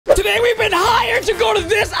me? We've been hired to go to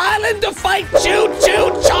this island to fight Choo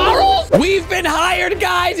Choo Charles? We've been hired,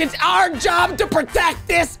 guys. It's our job to protect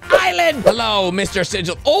this island. Hello, Mr.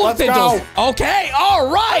 Sigils. Old Sigils. Okay,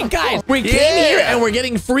 all right, guys. We came here and we're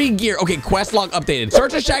getting free gear. Okay, quest log updated.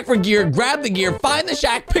 Search a shack for gear, grab the gear, find the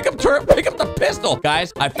shack, pick up turret, pick up the pistol.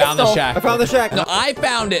 Guys, I found the shack. I found the shack. No, I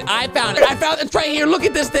found it. It's right here. Look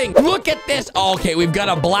at this thing. Look at this. Okay, we've got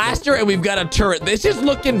a blaster and we've got a turret. This is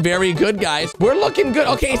looking very good, guys. We're looking good.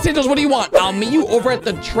 Okay, Sigils, what do you want? I'll meet you over at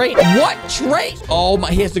the train. What train? Oh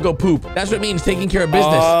my, he has to go poop. That's what it means, taking care of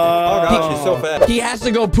business. Oh gosh, he's so fat. He has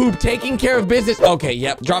to go poop, taking care of business. Okay,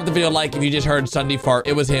 yep. Drop the video like if you just heard Ssundee fart.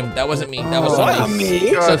 It was him. That wasn't me. That was Ssundee.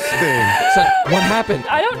 Me? What happened?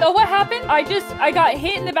 I don't know what happened. I got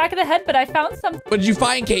hit in the back of the head, but I found something. What did you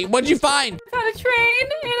find, Kate? What did you find? I found a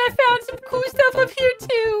train, and I found some cool stuff up here,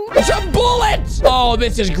 too. Some bullets! Oh,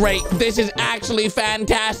 this is great. This is actually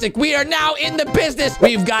fantastic. We are now in the business.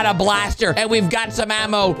 We've got a blaster, and we've got some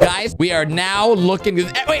ammo. Guys, we are now looking...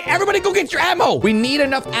 Wait, everybody go get your ammo. We need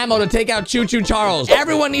enough ammo to take out Choo Choo Charles.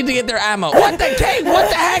 Everyone needs to get their ammo. What the, Kate? What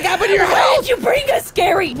the heck happened to your house? Where did you bring us,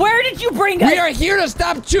 Gary? Where did you bring us? We are here to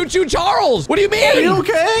stop Choo Choo Charles. What do you mean? Are you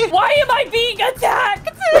okay? Why am I being attacked?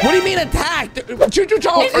 What do you mean attacked? Choo Choo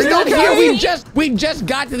Charles is not here. We just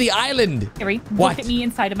got to the island. Gary, What? look at me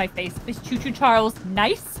inside of my face. Is Choo Choo Charles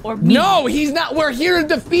nice or mean? No, he's not. We're here to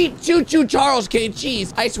defeat Choo Choo Charles, Kate.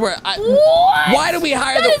 Jeez, I swear. What? Why do we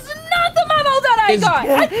hire That is not the memo that I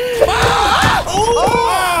got.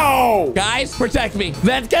 Oh! Guys, protect me.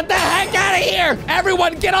 Let's get the heck out of here.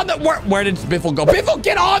 Everyone, get on the... Where did Biffle go? Biffle,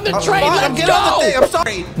 get on the train. Let's go. On the thing. I'm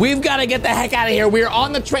sorry. We've got to get the heck out of here. We're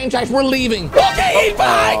on the train tracks. We're leaving. Okay, he's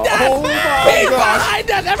behind us. Oh He's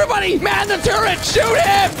behind us. Everybody, man the turret. Shoot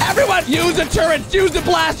him. Everyone, use the turrets. Use the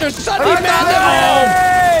blasters. Ssundee, man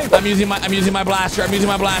them. I'm using my blaster. I'm using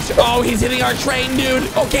my blaster. Oh, he's hitting our train, dude.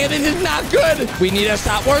 Okay, this is not good. We need to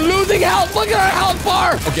stop. We're losing health. Look at our health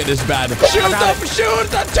bar. Okay, this is bad.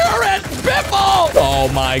 Shoot the turret. Biffle.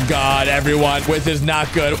 Oh my God, everyone. This is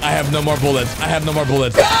not good. I have no more bullets.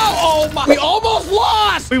 Go. Oh my. We almost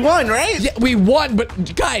lost. We won, right? Yeah, we won,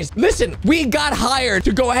 but guys, listen, we got hired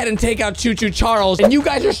to go ahead and take out Choo Choo Charles, and you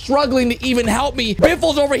guys are struggling to even help me.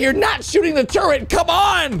 Biffle's over here not shooting the turret. Come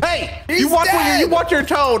on. Hey, you watch your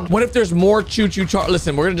tone. What if there's more Choo Choo Charles?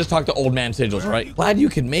 Listen, we're gonna just talk to old man Sigils, right? Glad you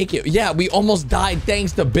can make it. Yeah, we almost died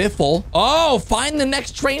thanks to Biffle. Oh, find the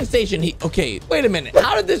next train station. Okay, wait a minute.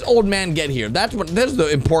 How did this old man get here? That's the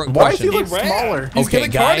important question. Why does he look smaller? Okay,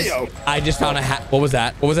 guys, I just found a hat. What was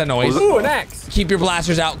that? What was that noise? Ooh, an axe. Keep your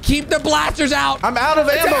blasters out. Keep the blasters out. I'm out of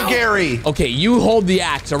ammo, Gary. Okay, you hold the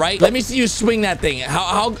axe, all right? Let me see you swing that thing.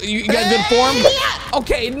 How you got good form?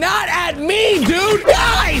 Okay, not at me, dude.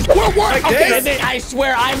 Guys, we're working. Okay, I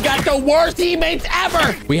swear I've got the worst teammates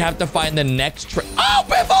ever. We have to find the next train. Oh,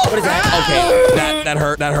 Biffle! What is that? Okay, that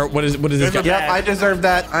hurt. That hurt. What is this? Yep, I deserve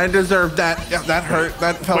that. Yeah, that hurt.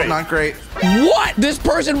 That felt not great. What? This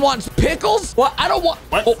person wants pickles? What? I don't want...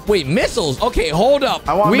 What? Oh, wait, missiles. Okay, hold up.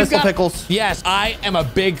 I want missile pickles. Yes, I am a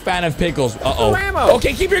big fan of pickles. Uh-oh. Ammo.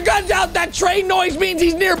 Okay, keep your guns out. That train noise means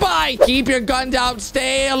he's nearby. Keep your guns out.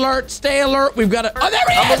 Stay alert. Stay alert. We've got to... Oh, there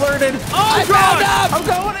he is. I'm alerted. I found him. I'm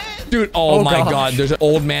going in. Dude, oh my God. There's an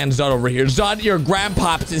old man Zud over here. Zud, your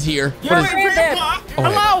grandpops is here. You're grandpa. Okay.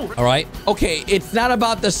 Hello. All right. Okay, it's not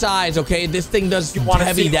about the size, okay? This thing does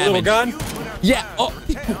heavy damage. Gun? Yeah. Oh.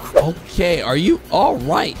 Okay. Are you all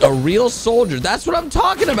right? A real soldier. That's what I'm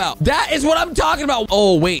talking about. That is what I'm talking about.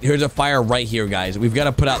 Oh, wait. Here's a fire right here, guys. We've got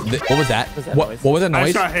to put out... What was that? What was that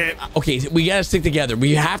noise? I got hit. Okay. We got to stick together.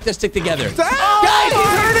 We have to stick together. Guys,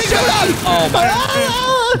 shoot him! Oh,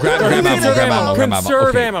 my... Grab ammo. Conserve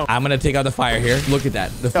Okay, ammo. I'm going to take out the fire here. Look at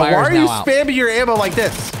that. The fire why is are you now out. spamming your ammo like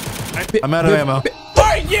this? I'm out of ammo.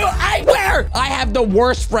 Are you? I swear! I have the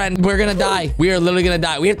worst friend. We're gonna die. We are literally gonna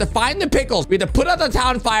die. We have to find the pickles. We have to put out the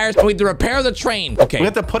town fires, and we have to repair the train. Okay. We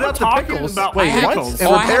have to put out the pickles. Wait, I have, pickles?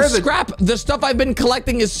 I have scrap. The stuff I've been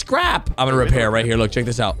collecting is scrap. I'm gonna repair right here. Look, check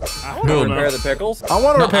this out. Boom. Repair the pickles? I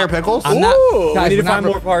want to repair pickles. I'm not, guys, we need to we're not find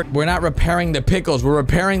more parts. We're not repairing the pickles. We're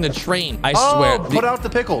repairing the train. I swear. Put out the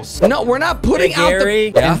pickles. No, we're not putting out Gary.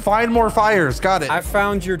 the... And find more fires. Got it. I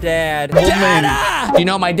found your dad. Dada! You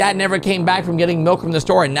know, my dad never came back from getting milk from the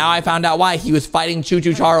store, and now I found out why. He was fighting Choo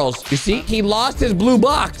Choo Charles. You see? He lost his blue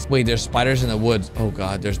box. Wait, there's spiders in the woods. Oh,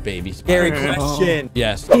 God, there's babies. Gary, question.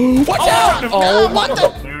 Yes. Watch out! Oh, what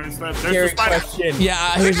the... There's Gary, the spider. question. Yeah,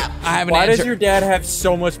 I have an Why answer. does your dad have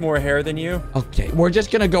so much more hair than you? Okay, we're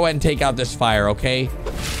just gonna go ahead and take out this fire, okay?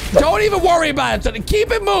 Don't even worry about it, son.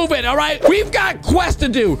 Keep it moving, all right? We've got quests to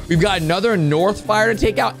do. We've got another north fire to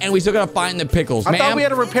take out, and we still gotta find the pickles. I thought we had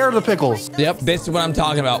to repair the pickles. Yep, this is what I'm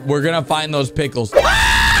talking about. We're gonna find those pickles.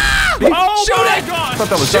 Ah! Oh Shoot my it! God! I thought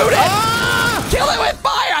that was Shoot it! Ah! Kill it with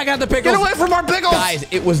fire! I got the pickles. Get away from our pickles! Guys,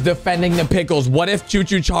 it was defending the pickles. What if Choo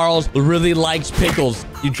Choo Charles really likes pickles?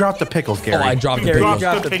 You dropped the pickles, Gary. Oh, I dropped the Gary, you pickles.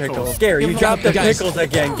 dropped the pickles. Gary, you dropped the Guys. pickles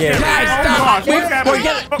again, Gary. Guys, Oh stop! gosh, what's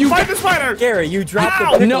happening? You Fight the spider! Gary, you dropped the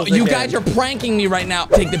Ow! pickles No, you again. guys are pranking me right now.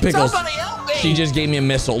 Take the pickles. Somebody help me! She just gave me a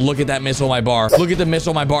missile. Look at that missile on my bar. Look at the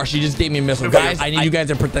missile on my bar. She just gave me a missile. Guys, I need you guys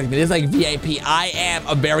to protect me. This is like VIP. I am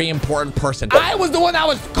a very important person. I was the one that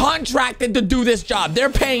was contracted to do this job. They're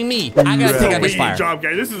paying me. I gotta take out this fire. Job,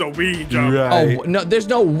 guys. This is a weed job. Right. Oh, no, there's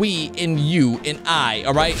no we in you and I,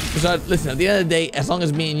 all right? So listen, at the end of the day, as long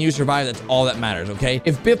as me and you survive, that's all that matters, okay?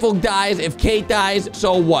 If Biffle dies, if Kate dies,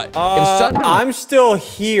 so what? If Ssundee... I'm still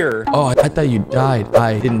here. Oh, I thought you died.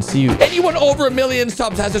 I didn't see you. Anyone over 1 million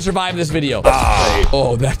subs has to survive this video.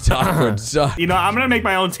 Oh, that's awkward. So, You know, I'm gonna make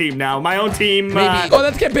my own team now. My own team. maybe. Oh,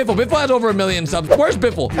 let's get Biffle. Biffle has over 1 million subs. Where's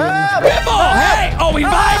Biffle? Biffle! Hey! Oh, he's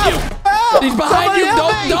behind you! He's behind you!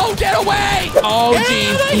 Don't get away! Oh,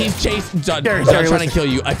 jeez. He's chasing Zud. Gary, Zud's trying to listen. kill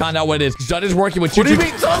you. I found out what it is. Zud is working with Choo What do Choo.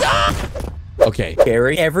 you mean? Okay.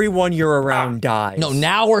 Gary, everyone you're around dies. No,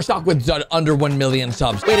 now we're stuck with Zud under 1 million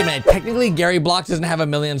subs. Wait a minute. Technically, Gary Blocks doesn't have 1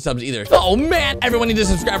 million subs either. Oh, man. Everyone needs to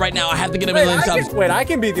subscribe right now. I have to get 1 million subs. I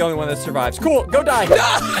can be the only one that survives. Cool, go die.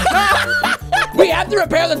 We have to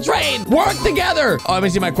repair the train. Work together. Oh, let me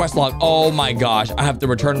see my quest log. Oh, my gosh. I have to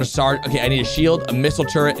return to Sarge. Okay, I need a shield, a missile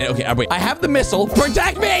turret. And, okay, wait. I have the missile.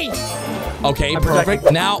 Protect me. Okay,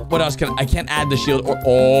 perfect. Now, what else I can't add the shield.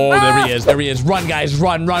 Oh, there he is. There he is. Run, guys.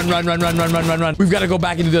 Run. We've got to go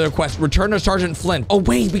back into the other quest. Return to Sergeant Flint. Oh,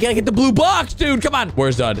 wait. We got to get the blue box, dude. Come on.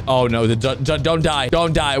 Where's Zud? Oh, no. Zud, don't die.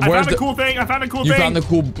 Don't die. I Where's found a cool thing. I found a cool thing. You found the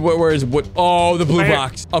cool... Where is... What? Oh, the blue Right here.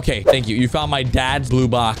 box. Okay, thank you. You found my dad's blue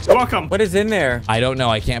box. Welcome. What is in there? I don't know.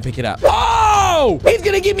 I can't pick it up. Oh! He's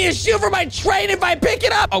gonna give me a shield for my train if I pick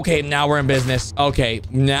it up. Okay, now we're in business. Okay,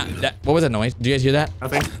 now what was that noise? Did you guys hear that?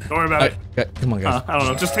 Nothing. Don't worry about it. Come on, guys. I don't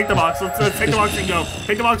know. Just take the box. Let's take the box and go.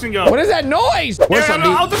 Take the box and go. What is that noise? Where's Gary,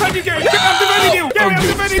 Ssundee? I'll defend you, Gary. I'm defending you. Gary, I'm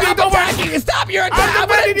defending you. Stop Don't worry. attacking! Stop your attack! I'm I'm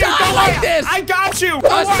gonna defending you. die Don't like worry. this! I got you.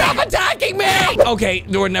 Don't Stop worry. attacking me! Okay,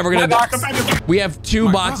 we're never gonna. Defend you. We have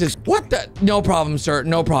 2 boxes. What the? No problem, sir.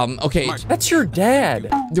 No problem. Okay. That's your dad.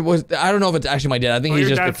 I don't know if it's actually my dad. I think he's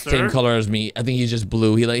your just dad, the same sir? color as me. I think he's just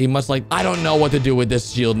blue. He must like. I don't know what to do with this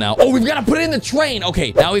shield now. Oh, we've got to put it in the train.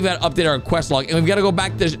 Okay, now we've got to update our quest log, and we've got to go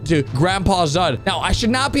back to Grandpa Zud. Now I should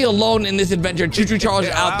not be alone in this adventure. Choo Choo Charles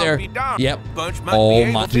is out there. Yep. Oh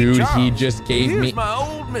my dude, he just gave me Here's my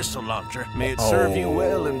old missile launcher. May it serve you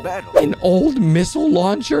well in battle. an old missile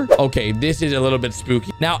launcher. Okay, this is a little bit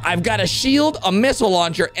spooky. Now I've got a shield, a missile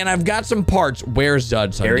launcher, and I've got some parts. Where's Zud,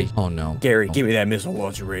 Ssundee? Gary? Oh no. Gary, give me that missile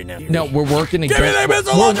launcher right now. No, we're working against. Give me that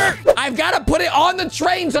missile launcher! I've got to put it on the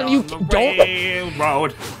train, so you don't.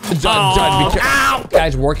 Railroad. Zud, be careful. Ow!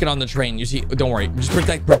 Guys, working on the train. You see, don't worry. Just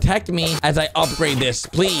protect me as I upgrade this,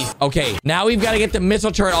 please. Okay, now we've got to get the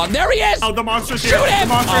missile turret on. There he is. Oh, the monster's here. Shoot him!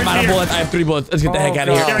 The Oh, monster I'm out is of here. bullets. I have 3 bullets. Let's get the heck out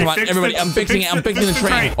of here. God. Come on, Fix everybody. the- I'm fixing it. I'm fix fixing the the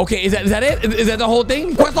train. train. Okay, is that it? Is that the whole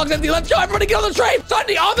thing? Quest log's empty. Let's go. Everybody get on the train.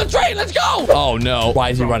 Ssundee, on the train. Let's go. Oh, no. Why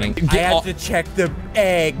is he running? I have to check the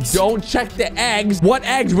eggs. Don't check the eggs. What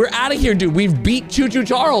eggs? We're out of here, dude. We've beat Choo Choo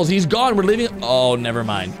Charles. He's gone. We're leaving. Oh, never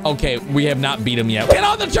mind. Okay, we have not beat him yet. Get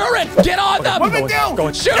on the turret. Get on them. What do we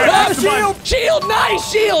do? Shoot Yeah, him. shield. Shield.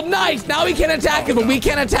 Nice. Shield. Nice. Now we can attack him, but we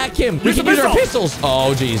can't attack him. We Use can the use our missile. pistols.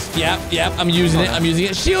 Oh, jeez. Yep. I'm using it. I'm using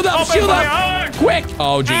it. Shield up. Open Shield up. fire. Quick.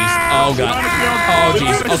 Oh, jeez. Oh, God. Oh,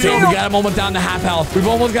 jeez. Okay, we got him almost down to half health. We've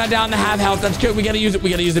almost got down to half health. That's good. We got to use it. We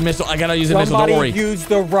got to use the missile. I got to use the missile. Don't Somebody worry. use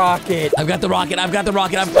the rocket. I've got the rocket. I've got the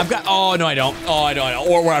rocket. I've got. Oh, no, I don't. Oh, I don't.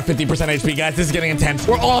 Or we're at 50% HP, guys. This is getting intense.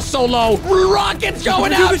 We're all so low. Rocket's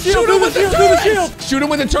going out. the shield, Shoot him do with the the shield, do the turrets. shield. Shoot him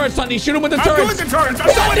with the turrets, Ssundee. Shoot him with the I'm doing turrets. the turrets. I'm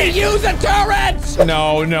doing Ssundee, it. use the turrets.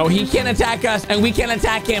 No, he can't attack us, and we can't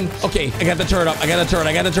attack him. Okay, I got the turret up. I got the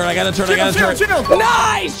turret. Shield.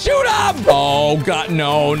 Nice. Shoot him. Oh, God.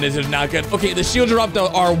 No, this is not good. Okay, the shields are up, though.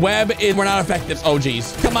 Our web is. We're not affected. Oh,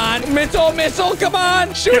 geez. Come on. Missile. Come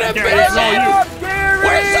on. Shoot him. Gary, Finish him.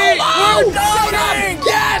 We're so low. Shoot him.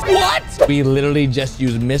 Yes. What? We literally just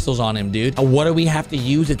used missiles on him, dude. What do we have to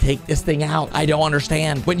use to take this thing out? I don't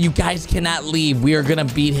understand. But you guys cannot leave. We are gonna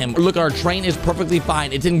beat him. Look, our train is perfectly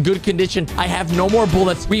fine. It's in good condition. I have no more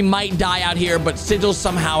bullets. We might die out here, but Sigils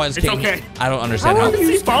somehow has It's came. okay. I don't understand How how. are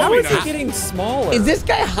you following is it us? getting smaller? Is this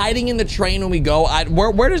guy hiding in the train when we go?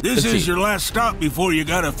 Where does This let's is see. your last stop before you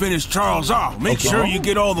gotta finish Charles off. Make sure you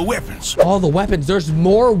get all the weapons. All the weapons. There's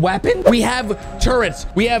more weapons. We have turrets.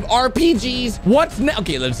 We have RPGs. What's next?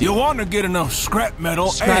 Okay, let's see. You'll want to get enough scrap metal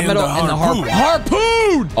Scrap and metal the and the harpoon.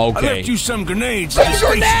 harpoon. I Okay. left you some grenades. at the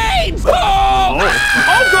station. Grenades! Oh!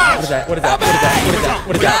 Oh, God. What is that? What is that? What is that? What is that?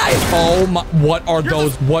 What is that? Guys, Oh my, what are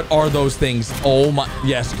those? What are those things? Oh my,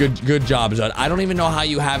 yes, good job, Zud. I don't even know how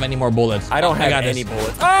you have any more bullets. I don't have any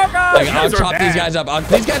bullets. Oh, God. I'll chop these guys up.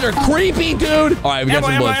 These guys are creepy, dude. All right, we got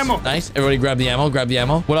some bullets. Ammo. Nice. Everybody grab the ammo. Grab the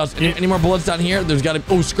ammo. What else? Any more bullets down here? There's got to...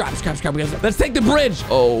 Oh, scrap. Let's take the bridge.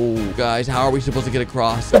 Oh, guys, how are we supposed to get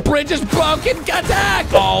across? The bridge is broken. Attack.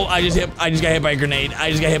 Oh, I just got hit by a grenade.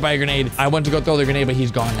 I went to go throw the grenade, but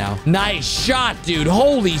he's gone now. Nice shot, dude.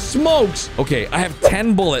 Holy smokes. Okay, I have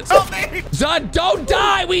 10 bullets. Zud, don't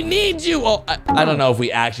die. We need you. Oh, I don't know if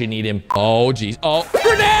we actually need him. Oh, jeez. Oh,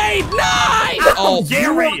 grenade. Nice. Oh,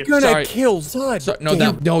 Gary. You're gonna kill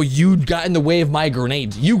Zud. No, you got in the way of my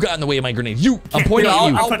grenades. I'm pointing at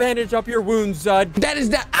you. I'll bandage up your wounds, Zud. That is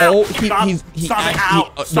that. Oh, Stop it.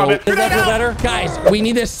 Does that feel better? Guys, we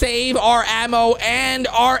need to save our ammo and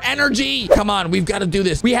our energy. Come on, we've got to do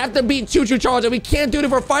this. We have to beat Choo Choo Charles, and we can't do it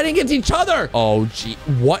if we're fighting against each other. Oh, gee.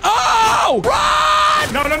 What? Oh!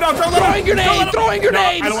 Run! No. Throwing grenades.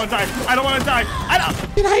 I don't want to die.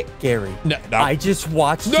 Gary, No. I just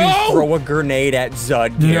watched you throw a grenade at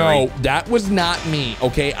Zud, Gary. No, that was not me,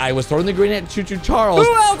 okay? I was throwing the grenade at Choo Choo Charles.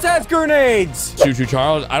 Who else has grenades? Choo Choo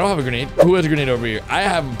Charles, I don't have a grenade. Who has a grenade over here? I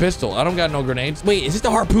have a pistol. I don't got no grenades. Wait, is this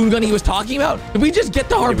the harpoon gun he was talking about? Did we just get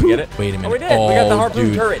the harpoon? Did we get it? Wait a minute. Oh, we did. We got the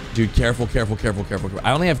harpoon turret. Dude, careful.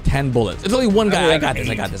 I only have 10 bullets. It's only one guy. I got this.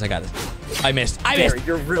 I missed. Gary,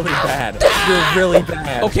 you're really bad. You're really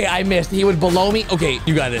bad. Okay, I missed. He was below me. Okay,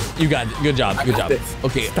 you got this. Good job.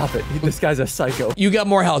 Okay. Stop it. This guy's a psycho. You got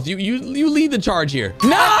more health. You lead the charge here.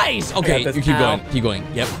 Nice. Okay, you keep going.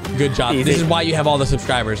 Yep. Good job. Easy. This is why you have all the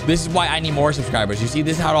subscribers. This is why I need more subscribers. You see,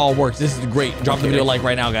 this is how it all works. This is great. Drop the video like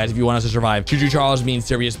right now, guys, if you want us to survive. Choo Choo Charles means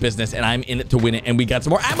serious business, and I'm in it to win it. And we got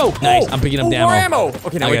some more ammo. Nice. I'm picking up the ammo. More ammo.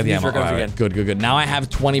 Okay, now I we got can the use ammo. your guns All right, again. Good. Now I have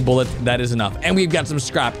 20 bullets. That is enough. And we've got some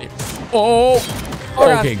scrap. Oh.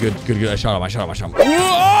 Okay, good. I shot him.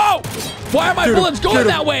 Whoa! Why are my bullets going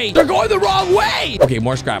that way? They're going the wrong way. Okay,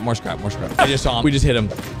 more scrap. I just saw him. We just hit him.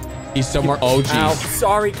 He's somewhere. Oh, jeez. Ow,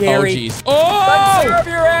 sorry, Gary. Oh, jeez. Oh! Conserve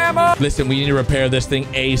your ammo. Listen, we need to repair this thing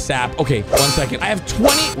ASAP. Okay, 1 second. I have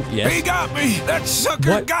 20. Yes. He got me. That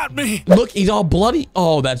sucker got me. Look, he's all bloody.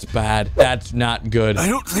 Oh, that's bad. That's not good. I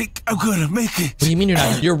don't think I'm gonna make it. What do you mean you're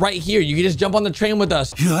not? You're right here. You can just jump on the train with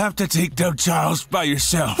us. You'll have to take down Charles by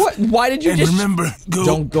yourself. What? Why did you And just... remember,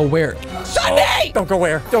 Don't go where? Ssundee! Don't go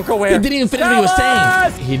where? He didn't even finish what he was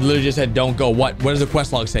saying. He literally just said, don't go. What does the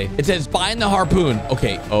quest log say? It says, find the harpoon.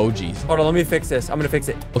 Okay. Oh, jeez. Hold on, let me fix this. I'm gonna fix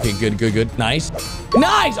it. Okay, good. Nice.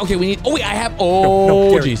 Okay, we need... Oh, wait, I have...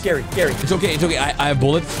 Oh, jeez. Gary. It's okay. I have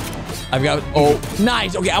bullets. I've got... Oh,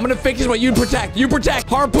 nice. Okay, I'm gonna fix what you protect.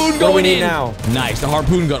 Harpoon going in. Now? Nice, the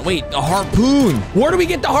harpoon gun. Wait, the harpoon. Where do we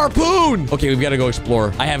get the harpoon? Okay, we've got to go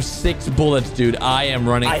explore. I have 6 bullets, dude. I am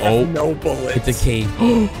running. I have no bullets. It's a cave.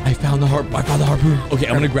 I found the harpoon. Okay,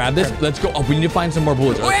 I'm gonna grab this. Let's go. Oh, we need to find some more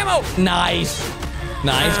bullets. Oh, ammo. Nice.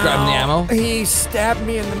 Grabbing the ammo. He stabbed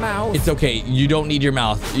me in the mouth. It's okay. You don't need your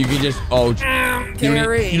mouth. You can just... Oh, you don't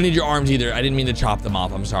need your arms either. I didn't mean to chop them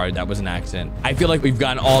off. I'm sorry. That was an accident. I feel like we've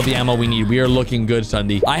gotten all the ammo we need. We are looking good,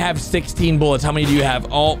 Ssundee. I have 16 bullets. How many do you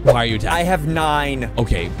have? Oh, why are you attacking? I have 9.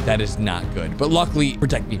 Okay, that is not good. But luckily,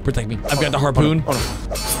 protect me. I've got the harpoon. Oh, no.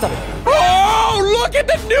 Stop it. Oh, look at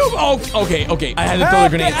the noob. Oh, okay. I had to throw the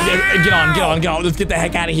grenade. Get on. Let's get the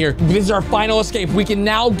heck out of here. This is our final escape. We can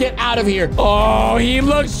now get out of here. Oh, he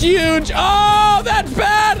looks huge. Oh, that's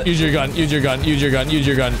bad. Use your gun.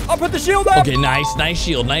 I'll put the shield up. Okay, nice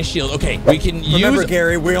shield. Okay, we can Remember,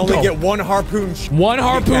 Gary, we only get one harpoon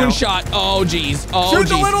shot. Oh, jeez. Shoot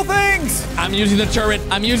the little things. I'm using the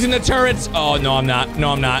turrets. Oh, no, I'm not.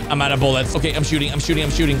 I'm out of bullets. Okay, I'm shooting.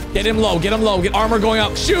 Get him low. Get armor going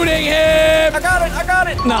up. Shooting him. I got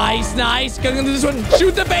it. Nice. Gotta do this one.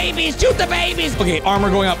 Shoot the babies. Okay, armor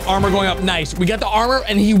going up. Nice. We got the armor,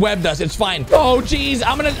 and he webbed us. It's fine. Oh, jeez.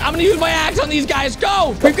 I'm gonna use my axe on these guys.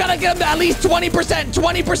 Go. We've got to get them to at least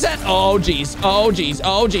 20%. Oh, jeez.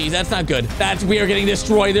 That's not good. We are getting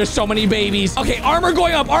destroyed. There's so many babies. Okay, armor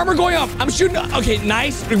going up. I'm shooting. Okay,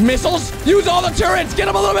 nice. Missiles. Use all the turrets. Get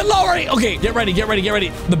them a little bit lower. Okay, get ready.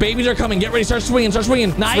 The babies are coming. Get ready. Start swinging.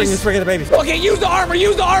 Nice. Swing at the babies. Okay, use the armor.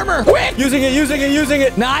 Quick. Using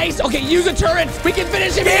it. Nice. Okay, use the turrets. We can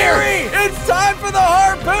finish him Gary, here. it's time for the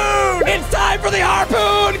harpoon.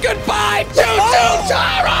 Goodbye, Choo Choo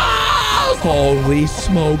Charles. Holy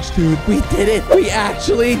smokes, dude. We did it. We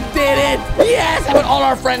actually did it. Yes, but all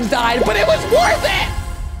our friends died, but it was worth it.